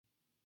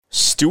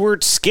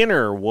Stuart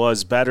Skinner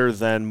was better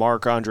than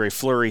Marc-Andre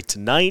Fleury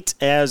tonight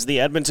as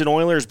the Edmonton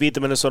Oilers beat the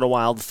Minnesota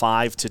Wild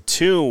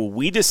 5-2.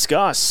 We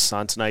discuss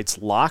on tonight's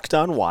Locked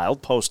On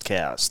Wild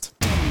postcast.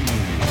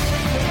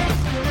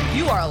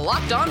 You are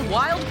Locked On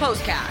Wild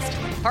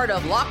postcast, part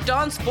of Locked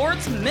On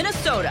Sports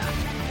Minnesota,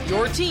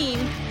 your team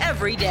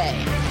every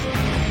day.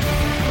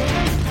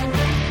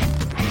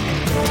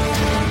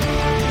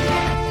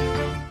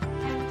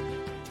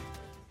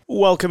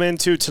 Welcome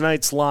into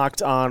tonight's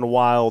Locked On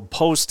Wild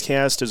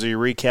postcast as we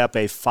recap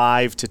a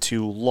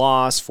 5-2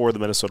 loss for the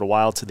Minnesota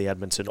Wild to the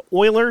Edmonton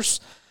Oilers.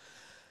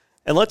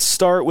 And let's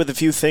start with a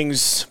few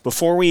things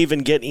before we even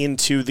get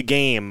into the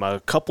game.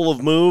 A couple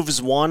of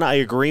moves, one I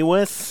agree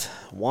with,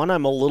 one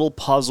I'm a little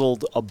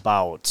puzzled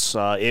about.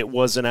 It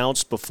was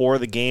announced before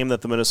the game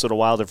that the Minnesota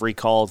Wild have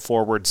recalled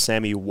forward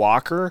Sammy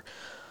Walker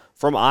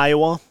from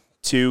Iowa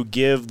to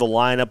give the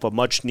lineup a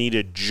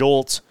much-needed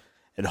jolt.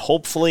 And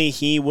hopefully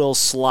he will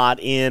slot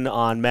in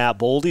on Matt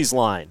Boldy's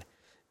line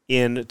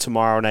in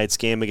tomorrow night's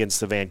game against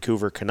the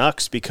Vancouver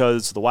Canucks,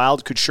 because the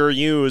Wild could sure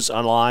use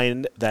a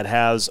line that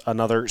has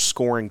another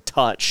scoring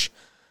touch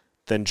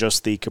than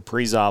just the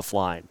Kaprizov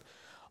line.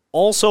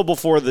 Also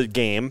before the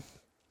game,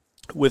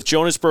 with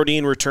Jonas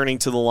Brodin returning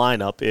to the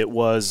lineup, it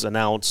was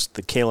announced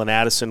that Calen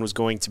Addison was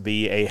going to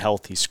be a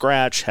healthy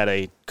scratch. Had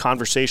a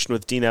conversation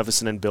with Dean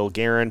Evason and Bill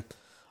Guerin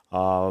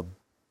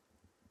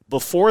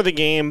before the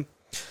game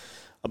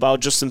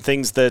about just some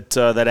things that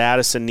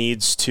Addison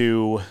needs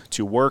to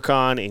work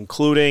on,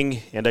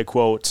 including, and I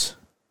quote,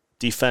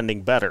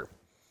 defending better.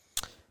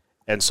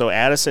 And so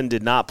Addison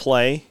did not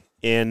play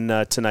in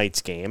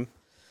tonight's game.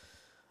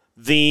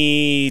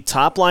 The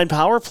top-line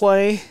power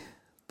play,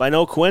 by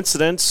no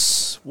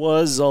coincidence,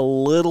 was a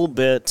little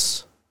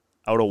bit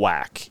out of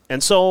whack.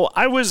 And so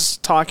I was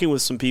talking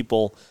with some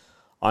people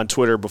on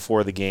Twitter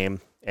before the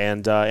game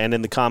and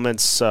in the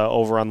comments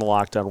over on the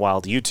Locked On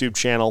Wild YouTube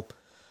channel.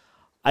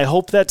 I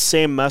hope that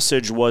same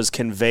message was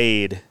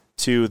conveyed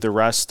to the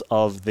rest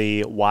of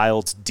the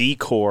Wild's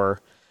D-core,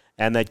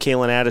 and that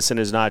Calen Addison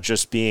is not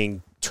just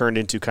being turned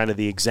into kind of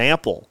the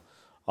example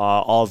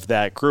of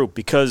that group,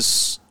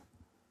 because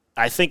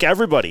I think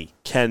everybody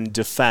can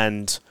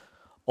defend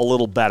a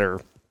little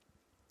better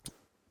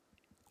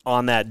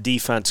on that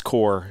defense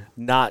core,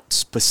 not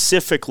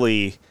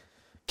specifically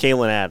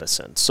Calen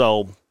Addison.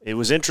 So it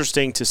was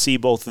interesting to see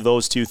both of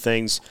those two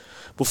things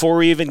before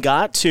we even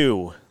got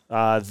to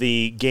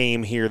the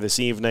game here this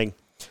evening.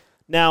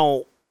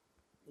 Now,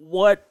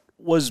 what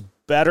was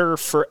better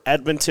for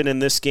Edmonton in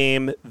this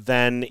game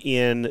than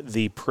in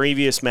the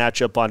previous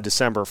matchup on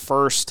December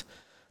 1st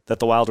that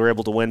the Wild were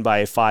able to win by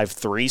a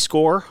 5-3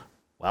 score?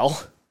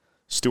 Well,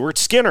 Stuart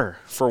Skinner,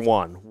 for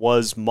one,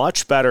 was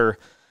much better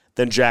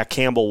than Jack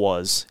Campbell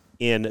was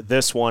in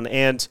this one.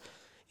 And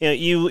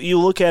you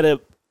look at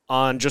it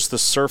on just the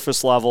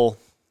surface level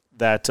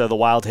that the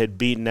Wild had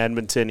beaten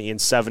Edmonton in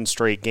 7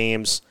 straight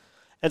games.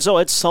 And so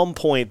at some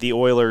point, the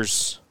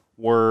Oilers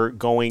were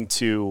going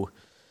to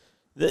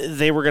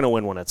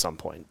win one at some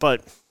point.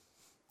 But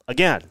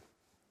again,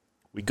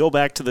 we go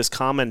back to this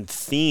common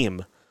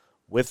theme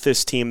with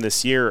this team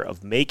this year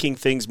of making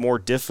things more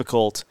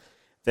difficult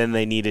than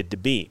they needed to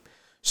be.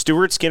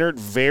 Stuart Skinner,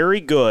 very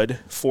good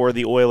for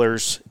the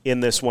Oilers in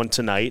this one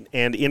tonight,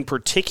 and in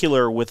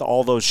particular with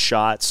all those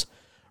shots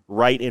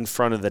right in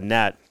front of the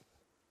net.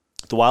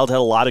 The Wild had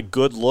a lot of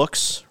good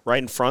looks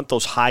right in front,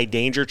 those high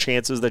danger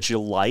chances that you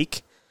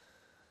like.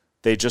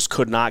 They just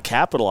could not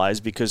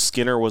capitalize because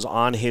Skinner was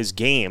on his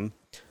game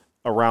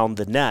around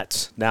the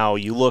net. Now,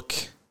 you look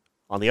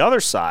on the other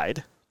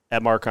side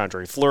at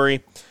Marc-Andre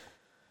Fleury.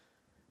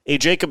 A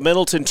Jacob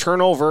Middleton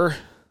turnover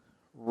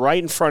right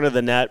in front of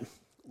the net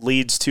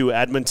leads to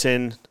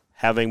Edmonton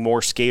having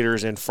more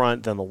skaters in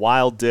front than the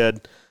Wild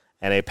did,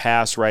 and a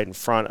pass right in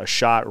front, a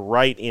shot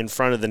right in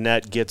front of the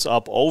net gets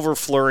up over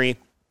Fleury.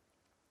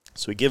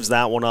 So he gives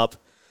that one up.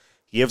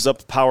 He gives up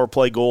a power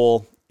play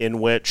goal in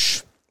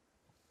which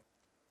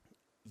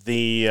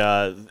the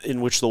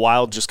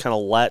Wild just kind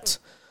of let,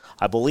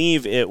 I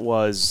believe it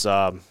was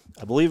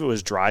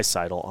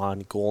Draisaitl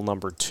on goal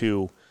number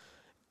 2,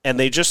 and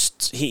they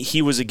just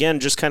he was again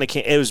just kind of,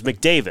 it was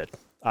McDavid,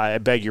 I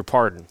beg your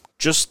pardon,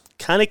 just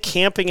kind of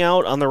camping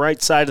out on the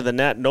right side of the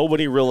net,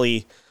 nobody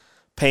really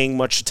paying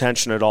much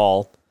attention at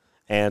all,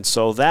 and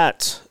so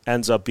that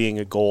ends up being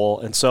a goal.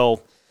 And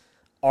so,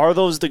 are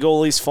those the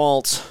goalie's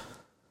fault?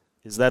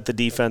 Is that the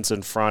defense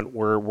in front?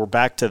 We're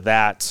back to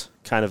that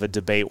kind of a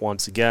debate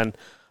once again.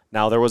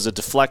 Now, there was a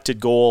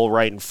deflected goal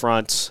right in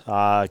front.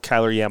 Kyler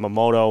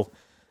Yamamoto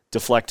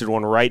deflected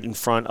one right in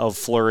front of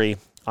Fleury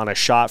on a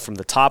shot from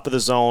the top of the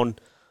zone.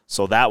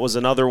 So that was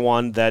another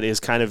one that is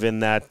kind of in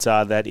that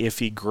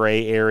iffy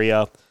gray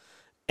area.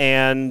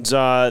 And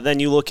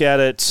then you look at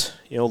it,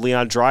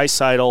 Leon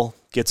Draisaitl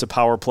gets a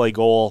power play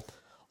goal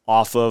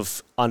off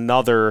of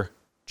another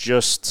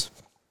just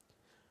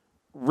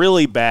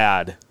really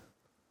bad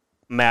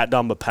Matt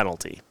Dumba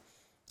penalty.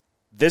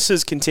 This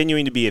is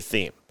continuing to be a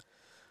theme.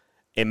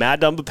 A Matt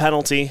Dumba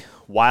penalty,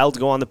 Wild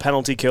go on the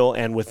penalty kill,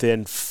 and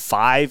within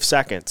 5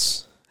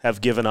 seconds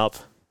have given up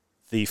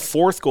the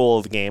fourth goal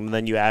of the game, and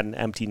then you add an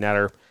empty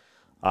netter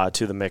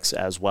to the mix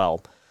as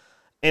well.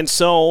 And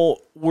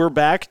so we're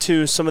back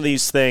to some of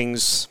these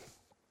things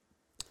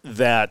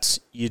that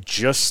you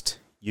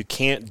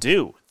can't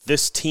do.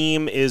 This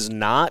team is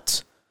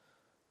not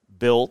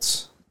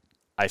built.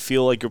 I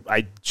feel like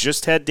I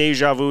just had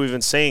deja vu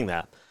even saying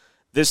that.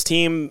 This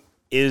team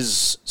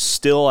is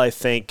still, I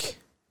think,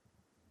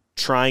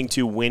 trying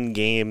to win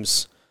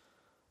games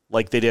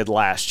like they did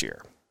last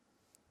year.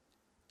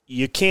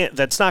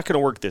 That's not going to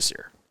work this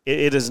year.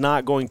 It is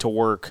not going to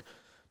work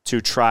to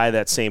try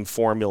that same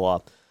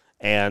formula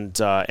and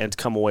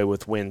come away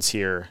with wins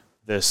here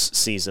this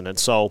season. And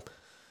so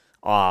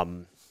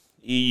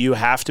you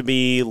have to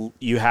be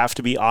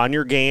on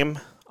your game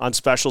on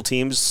special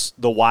teams.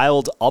 The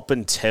Wild, up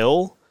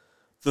until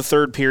the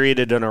third period,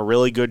 had done a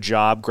really good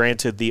job.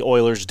 Granted, the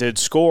Oilers did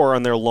score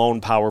on their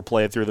lone power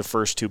play through the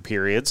first two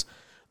periods.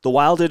 The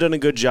Wild had done a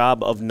good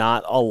job of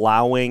not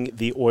allowing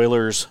the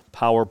Oilers'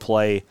 power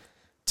play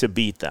to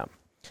beat them.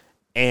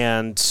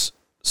 And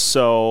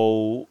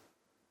so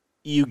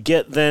you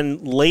get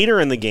then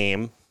later in the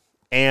game,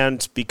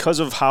 and because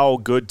of how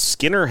good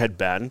Skinner had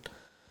been,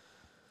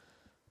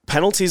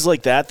 penalties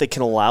like that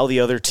can allow the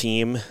other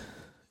team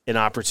an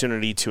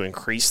opportunity to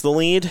increase the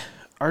lead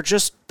are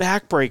just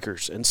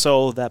backbreakers. And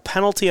so that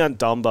penalty on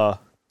Dumba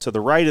to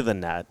the right of the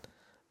net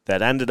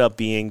that ended up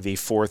being the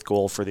fourth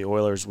goal for the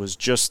Oilers was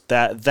just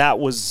that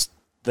was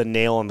the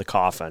nail in the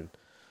coffin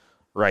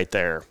right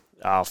there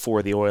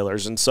for the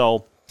Oilers. And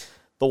so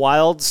the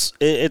Wilds,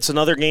 it's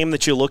another game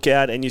that you look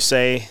at and you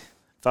say,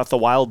 thought the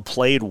Wild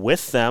played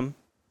with them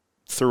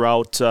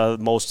throughout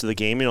most of the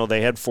game.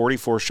 They had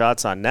 44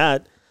 shots on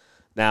net.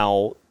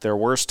 Now, there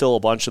were still a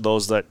bunch of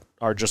those that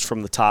are just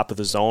from the top of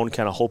the zone,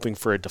 kind of hoping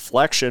for a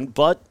deflection,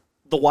 but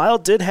the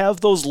Wild did have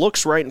those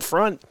looks right in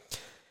front.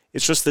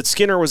 It's just that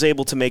Skinner was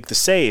able to make the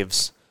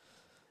saves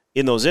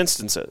in those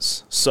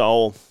instances.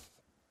 So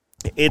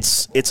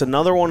it's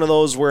another one of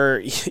those where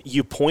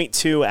you point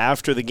to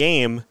after the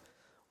game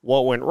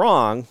what went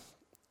wrong,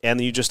 and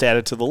you just add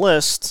it to the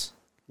list,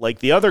 like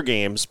the other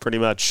games pretty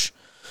much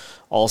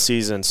all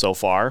season so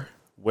far,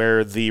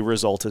 where the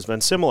result has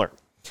been similar.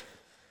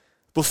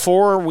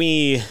 Before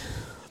we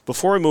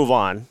move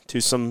on to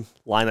some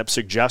lineup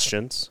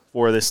suggestions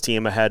for this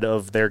team ahead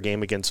of their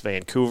game against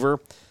Vancouver,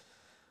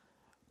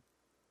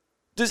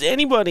 can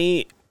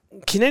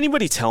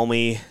anybody tell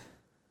me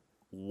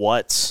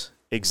what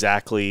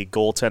exactly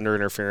goaltender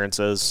interference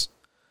is?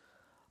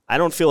 I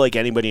don't feel like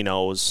anybody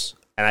knows,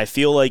 and I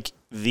feel like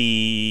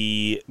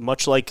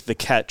much like the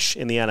catch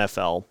in the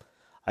NFL,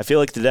 I feel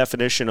like the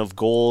definition of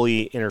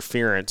goaltender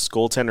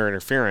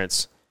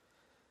interference,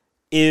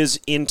 is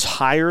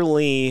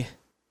entirely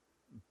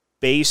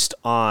based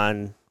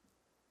on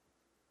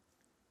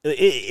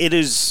it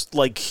is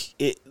like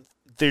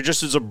there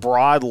just is a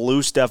broad,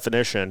 loose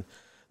definition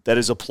that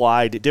is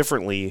applied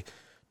differently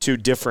to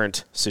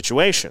different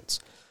situations.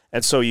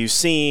 And so you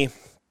see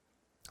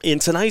in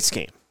tonight's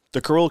game,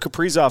 the Kirill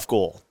Kaprizov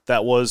goal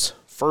that was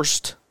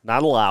first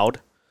not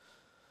allowed,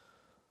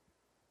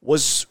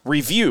 was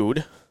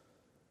reviewed,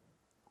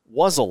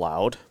 was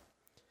allowed,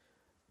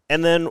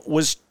 and then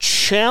was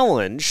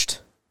challenged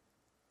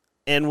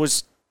and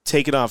was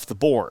taken off the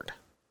board.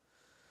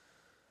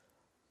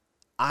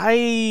 I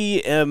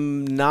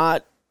am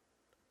not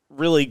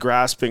really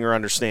grasping or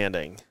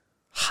understanding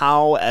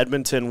how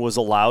Edmonton was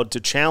allowed to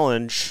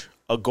challenge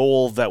a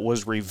goal that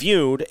was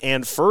reviewed,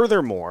 and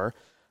furthermore,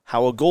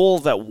 how a goal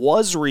that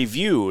was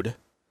reviewed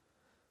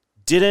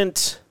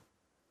didn't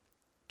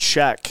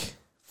check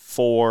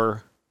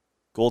for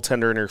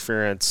goaltender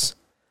interference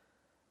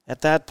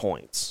at that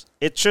point.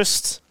 It's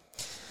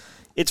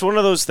one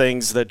of those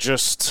things that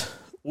just,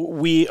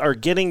 we are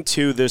getting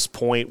to this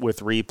point with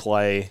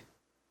replay,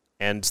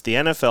 and the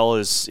NFL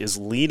is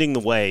leading the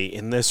way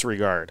in this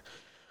regard.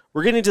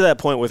 We're getting to that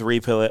point with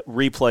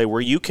replay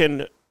where you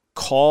can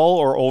call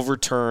or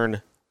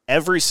overturn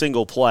every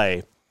single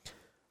play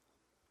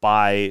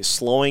by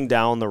slowing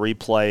down the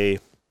replay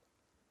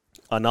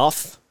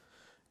enough,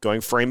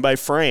 going frame by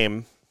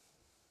frame,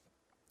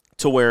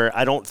 to where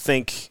I don't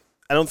think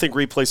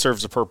replay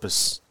serves a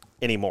purpose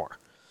anymore.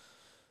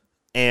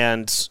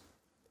 And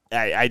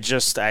I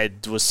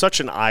was such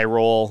an eye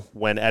roll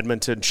when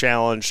Edmonton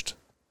challenged,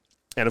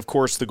 and of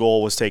course the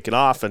goal was taken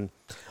off, and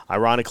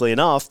ironically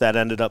enough, that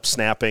ended up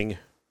snapping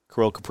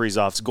Kirill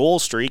Kaprizov's goal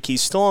streak.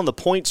 He's still on the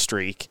point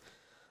streak,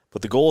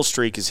 but the goal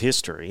streak is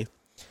history.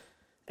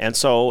 And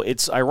so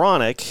it's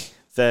ironic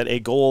that a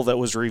goal that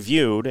was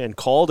reviewed and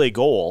called a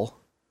goal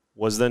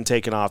was then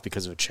taken off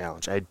because of a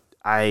challenge.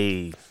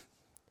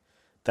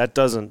 That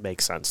doesn't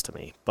make sense to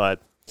me.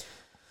 But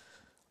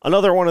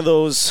another one of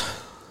those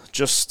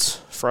just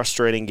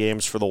frustrating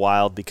games for the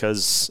Wild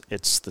because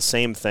it's the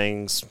same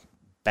things,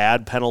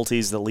 bad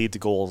penalties that lead to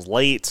goals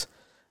late,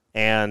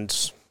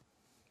 and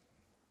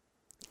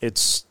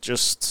it's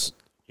just,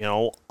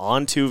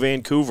 on to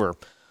Vancouver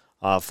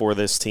for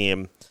this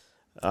team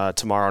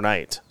tomorrow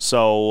night.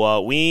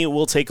 So we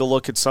will take a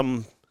look at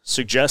some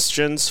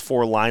suggestions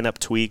for lineup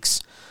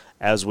tweaks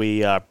as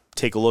we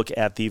take a look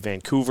at the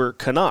Vancouver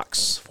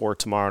Canucks for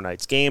tomorrow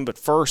night's game. But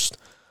first,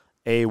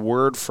 a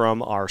word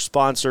from our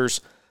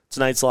sponsors.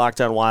 Tonight's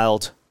Locked On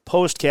Wild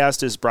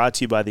postcast is brought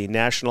to you by the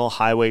National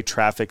Highway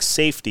Traffic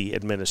Safety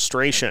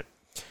Administration.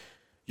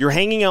 You're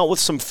hanging out with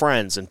some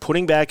friends and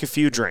putting back a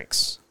few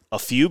drinks. A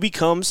few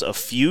becomes a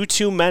few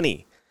too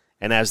many.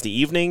 And as the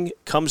evening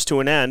comes to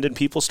an end and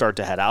people start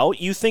to head out,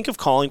 you think of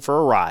calling for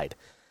a ride.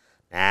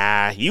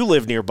 Nah, you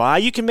live nearby.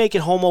 You can make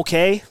it home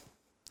okay.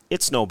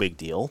 It's no big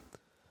deal.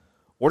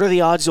 What are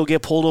the odds you'll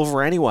get pulled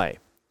over anyway?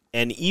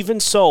 And even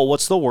so,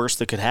 what's the worst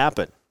that could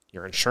happen?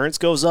 Your insurance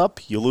goes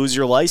up, you lose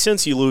your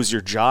license, you lose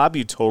your job,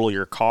 you total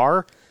your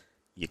car,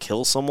 you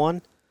kill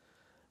someone.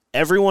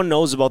 Everyone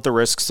knows about the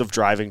risks of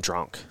driving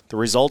drunk. The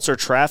results are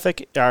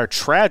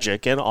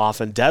tragic and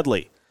often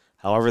deadly.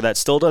 However, that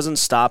still doesn't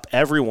stop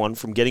everyone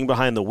from getting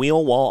behind the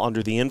wheel while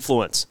under the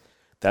influence.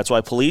 That's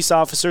why police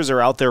officers are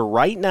out there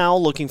right now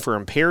looking for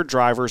impaired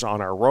drivers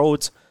on our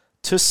roads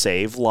to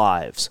save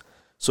lives.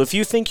 So if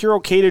you think you're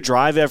okay to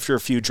drive after a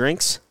few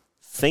drinks,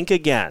 think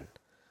again.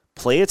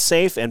 Play it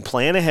safe and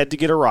plan ahead to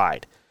get a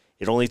ride.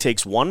 It only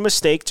takes one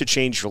mistake to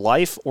change your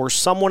life or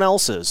someone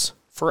else's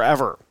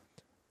forever.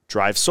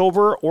 Drive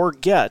sober or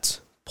get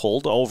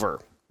pulled over.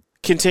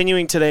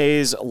 Continuing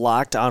today's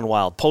Locked On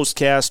Wild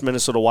postcast,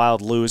 Minnesota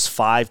Wild lose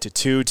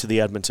 5-2 to the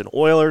Edmonton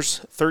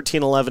Oilers.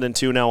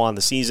 13-11-2 now on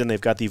the season.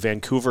 They've got the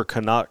Vancouver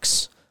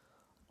Canucks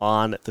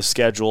on the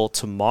schedule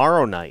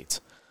tomorrow night.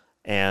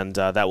 And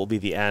that will be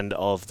the end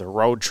of the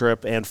road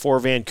trip. And for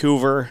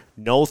Vancouver,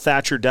 no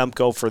Thatcher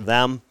Demko for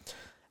them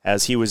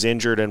as he was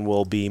injured and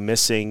will be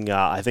missing,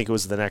 I think it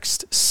was the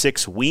next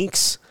 6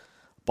 weeks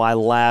by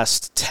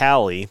last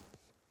tally.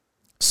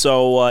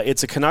 So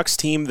it's a Canucks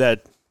team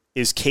that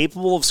is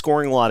capable of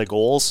scoring a lot of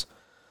goals,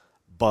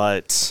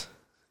 but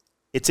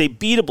it's a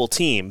beatable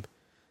team,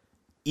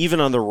 even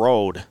on the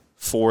road,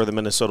 for the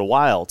Minnesota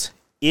Wild,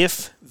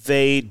 if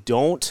they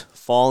don't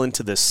fall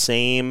into the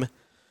same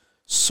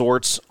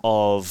sorts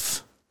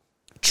of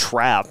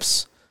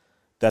traps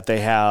that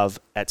they have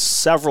at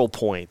several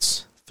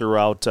points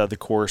throughout the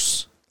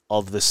course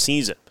of the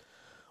season.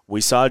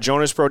 We saw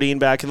Jonas Brodin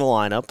back in the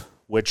lineup,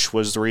 which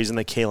was the reason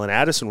that Calen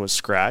Addison was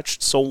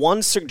scratched. So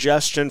one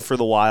suggestion for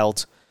the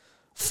Wild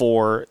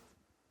for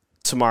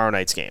tomorrow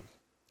night's game.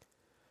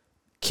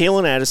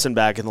 Calen Addison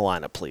back in the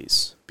lineup,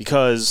 please.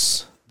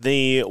 Because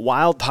the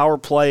Wild power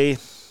play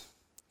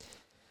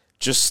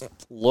just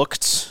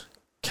looked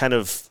kind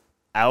of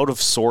out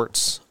of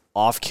sorts,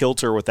 off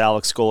kilter with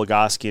Alex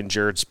Goligoski and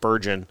Jared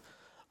Spurgeon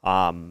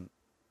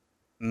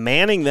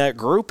manning that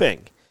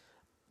grouping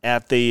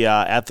at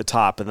the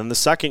top. And then the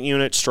second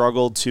unit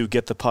struggled to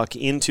get the puck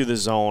into the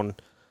zone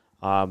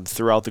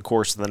throughout the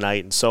course of the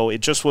night. And so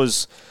it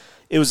was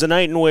a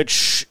night in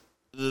which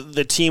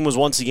the team was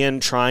once again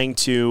trying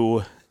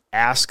to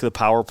ask the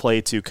power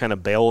play to kind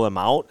of bail them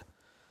out.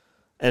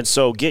 And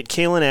so get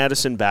Calen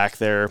Addison back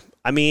there.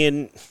 I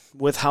mean,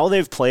 with how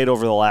they've played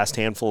over the last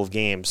handful of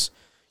games,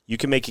 you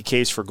can make a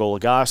case for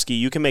Goligoski.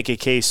 You can make a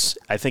case,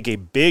 I think a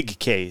big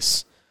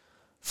case,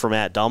 for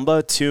Matt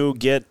Dumba to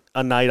get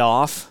a night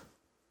off.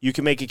 You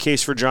can make a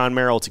case for John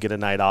Merrill to get a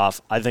night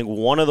off. I think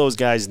one of those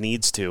guys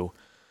needs to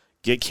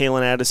get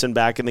Calen Addison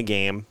back in the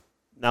game.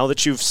 Now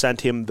that you've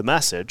sent him the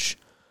message,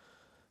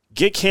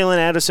 get Calen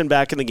Addison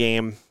back in the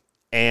game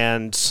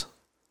and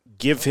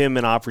give him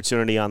an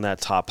opportunity on that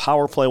top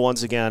power play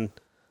once again,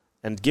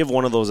 and give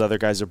one of those other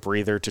guys a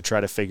breather to try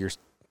to figure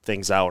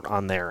things out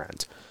on their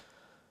end.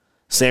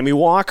 Sammy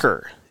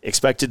Walker,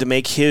 expected to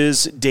make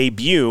his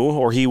debut,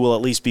 or he will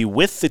at least be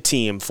with the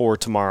team for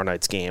tomorrow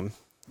night's game.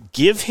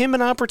 Give him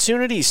an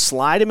opportunity.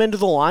 Slide him into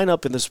the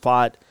lineup in the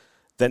spot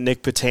that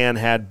Nick Petan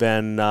had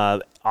been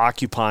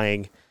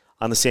occupying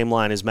on the same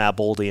line as Matt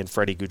Boldy and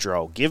Freddie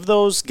Gaudreau. Give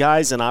those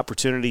guys an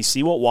opportunity.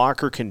 See what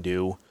Walker can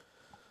do.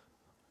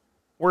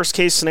 Worst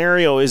case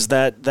scenario is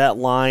that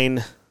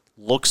line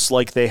looks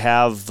like they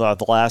have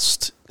the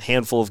last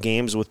handful of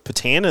games with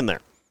Petan in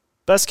there.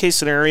 Best case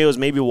scenario is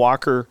maybe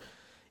Walker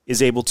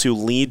is able to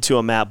lead to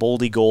a Matt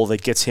Boldy goal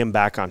that gets him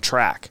back on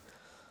track.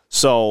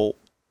 So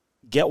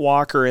get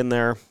Walker in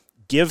there.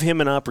 Give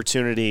him an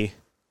opportunity,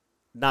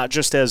 not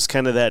just as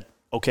kind of that,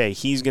 okay,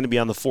 he's going to be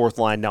on the fourth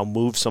line, now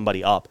move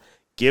somebody up.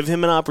 Give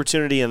him an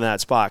opportunity in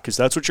that spot because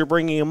that's what you're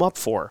bringing him up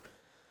for.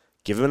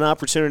 Give him an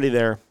opportunity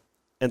there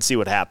and see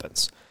what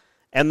happens.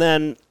 And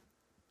then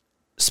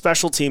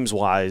special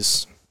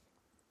teams-wise,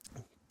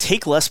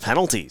 take less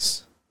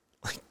penalties.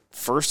 Like,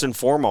 first and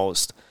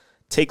foremost,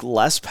 take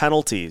less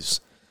penalties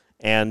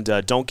and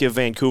don't give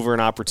Vancouver an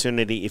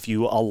opportunity. If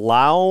you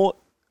allow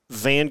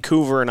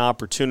Vancouver an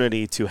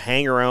opportunity to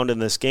hang around in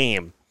this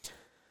game,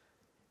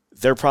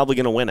 they're probably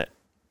going to win it.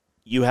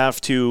 You have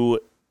to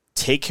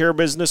take care of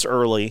business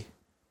early,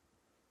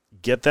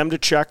 get them to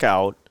check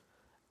out,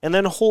 and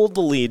then hold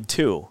the lead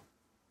too.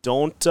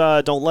 Don't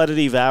let it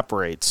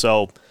evaporate.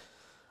 So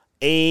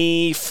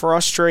a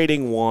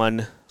frustrating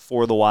one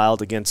for the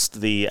Wild against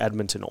the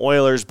Edmonton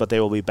Oilers, but they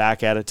will be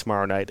back at it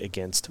tomorrow night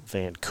against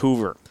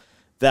Vancouver.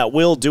 That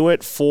will do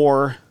it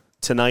for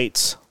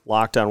tonight's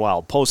Locked On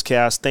Wild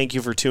postcast. Thank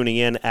you for tuning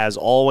in. As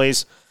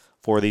always,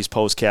 for these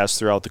postcasts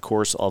throughout the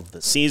course of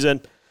the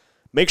season.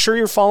 Make sure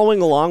you're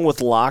following along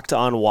with Locked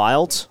on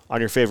Wild on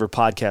your favorite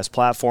podcast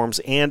platforms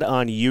and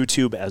on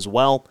YouTube as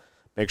well.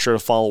 Make sure to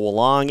follow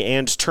along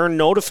and turn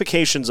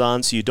notifications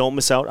on so you don't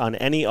miss out on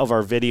any of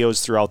our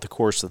videos throughout the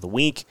course of the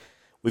week.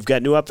 We've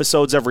got new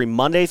episodes every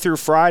Monday through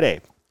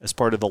Friday as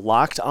part of the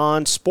Locked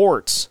On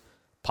Sports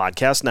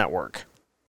Podcast Network.